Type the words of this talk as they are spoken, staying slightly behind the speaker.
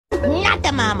Not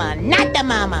the mama, not the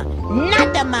mama,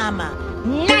 not the mama,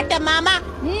 not the mama,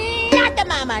 not the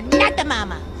mama, not the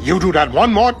mama. You do that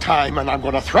one more time and I'm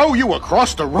gonna throw you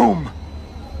across the room.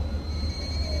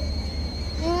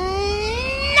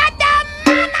 Not the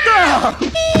mama!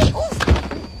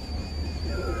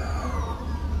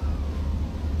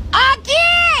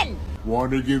 Again!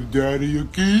 Wanna give Daddy a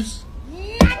kiss?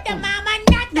 Not the mama,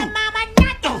 not the mama,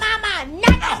 not the mama,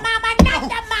 not the mama, not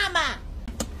the mama.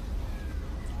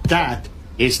 That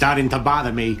is starting to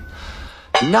bother me.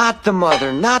 Not the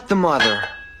mother, not the mother.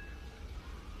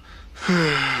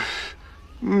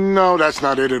 No, that's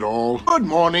not it at all. Good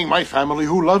morning, my family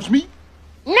who loves me.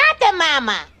 Not the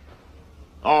mama.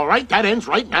 All right, that ends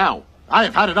right now. I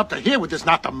have had it up to here with this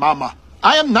not the mama.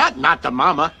 I am not the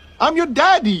mama. I'm your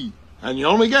daddy. And you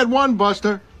only get one,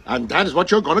 Buster. And that is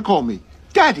what you're going to call me.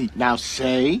 Daddy. Now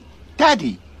say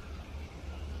daddy.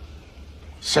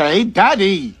 Say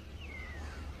daddy.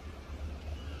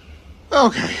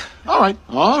 Okay.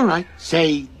 All right.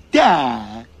 Say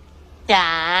da.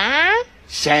 Da.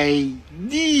 Say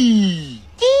dee.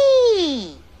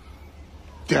 Dee.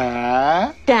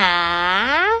 Da.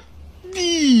 Da.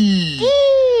 Dee.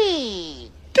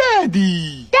 Dee.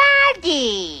 Daddy.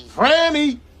 Daddy.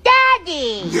 Franny.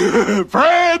 Daddy.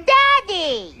 Fred.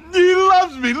 Daddy. He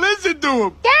loves me. Listen to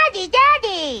him. Daddy,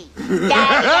 daddy.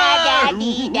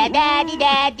 Daddy, daddy,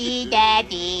 daddy,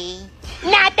 daddy.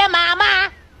 Not the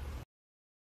mama.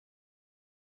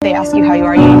 They ask you how you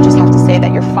are, you just have to say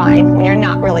that you're fine when you're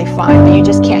not really fine, but you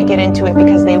just can't get into it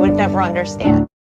because they would never understand.